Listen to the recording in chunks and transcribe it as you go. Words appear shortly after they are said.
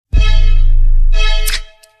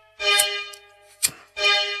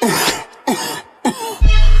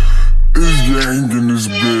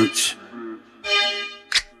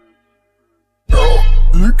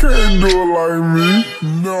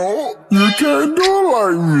can't do it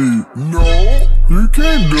like me. No, you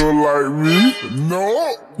can't do it like me. No,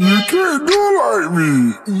 you can't do it like me.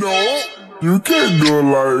 No, you can't do it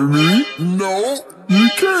like me. No, you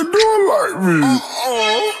can't do it like me.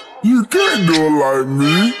 You can't do it like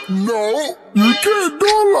me. No, you can't do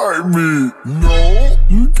it like me. No,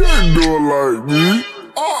 you can't do it like me.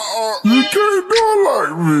 You can't do it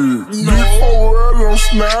like me. No. D4L, I'm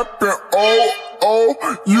snapping.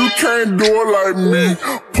 You can't do it like me.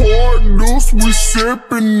 Pour deuce, we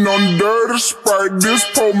sippin' on dirty Sprite. This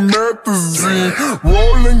promethazine.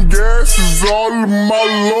 Rolling gas is all in my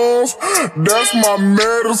lungs. That's my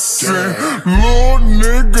medicine. Little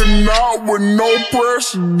nigga not with no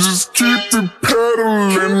pressure, just keep it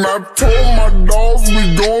peddling. I told my dogs we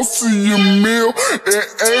gon' see a meal. It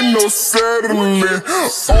ain't no settling.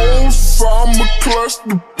 Old summer clutch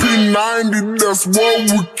the P90, that's what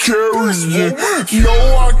we carryin'. No,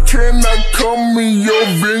 I cannot come in your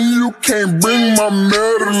venue, can't bring my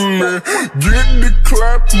medal. Get the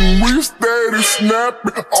clapping, we steady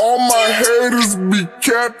snapping. All my haters be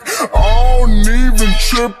capped. I don't even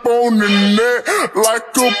trip on the net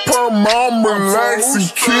like a perm. I'm relaxing,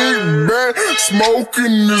 kick back,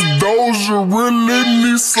 smoking this Doja. Really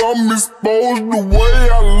need some exposure. The way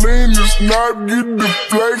I lean this snap, get the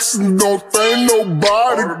flexing. Don't think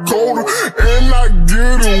nobody colder, and I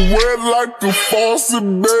get it wet like a faucet,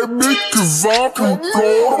 baby, cause I'm from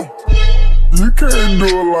Florida. You can't do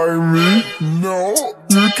it like me. No,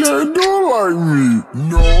 you can't do it like me.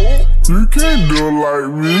 No, you can't do it like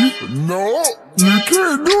me. No, you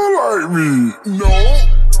can't do it like me. No,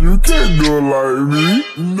 you can't do it like me.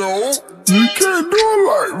 No, you can't do it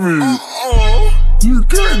like me. You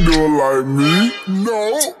can't do it like me. No,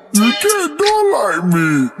 you can't do it like me.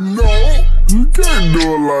 No, you can't do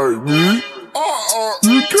it like me.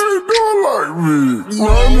 You can't do it like me.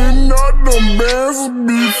 Running out them bands,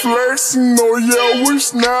 be flexing. Oh yeah, we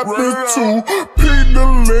snapping too. Pick the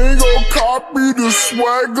lingo, copy the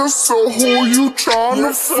swagger. So who you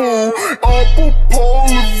tryna fool? Up a pole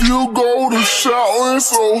if you go to shouting.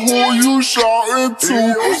 So who you shouting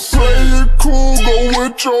to? Play it cool, go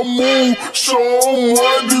with your move. Show 'em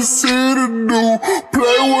what this here to do.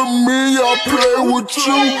 Play with me, I play with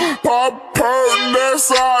you. Pop perk,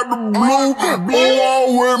 that's out the blue.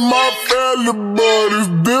 I'm with my family, but it's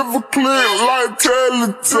difficult like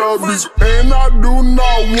Teletubbies. And I do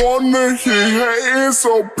not wanna hear hating,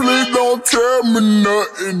 so please don't tell me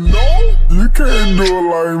nothing. No, you can't do it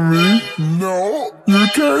like me. No, you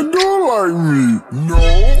can't do it like me. No,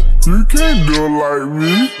 you can't do it like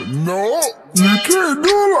me. No, you can't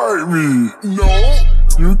do it like me. No,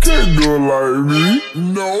 you can't do it like me.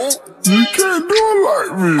 No, you can't do it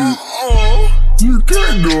like me. You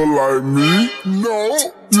can't do it like me. No,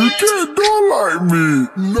 you can't do it like me.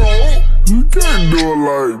 No, you can't do it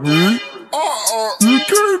like me. You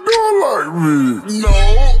can't do it like me.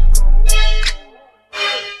 No.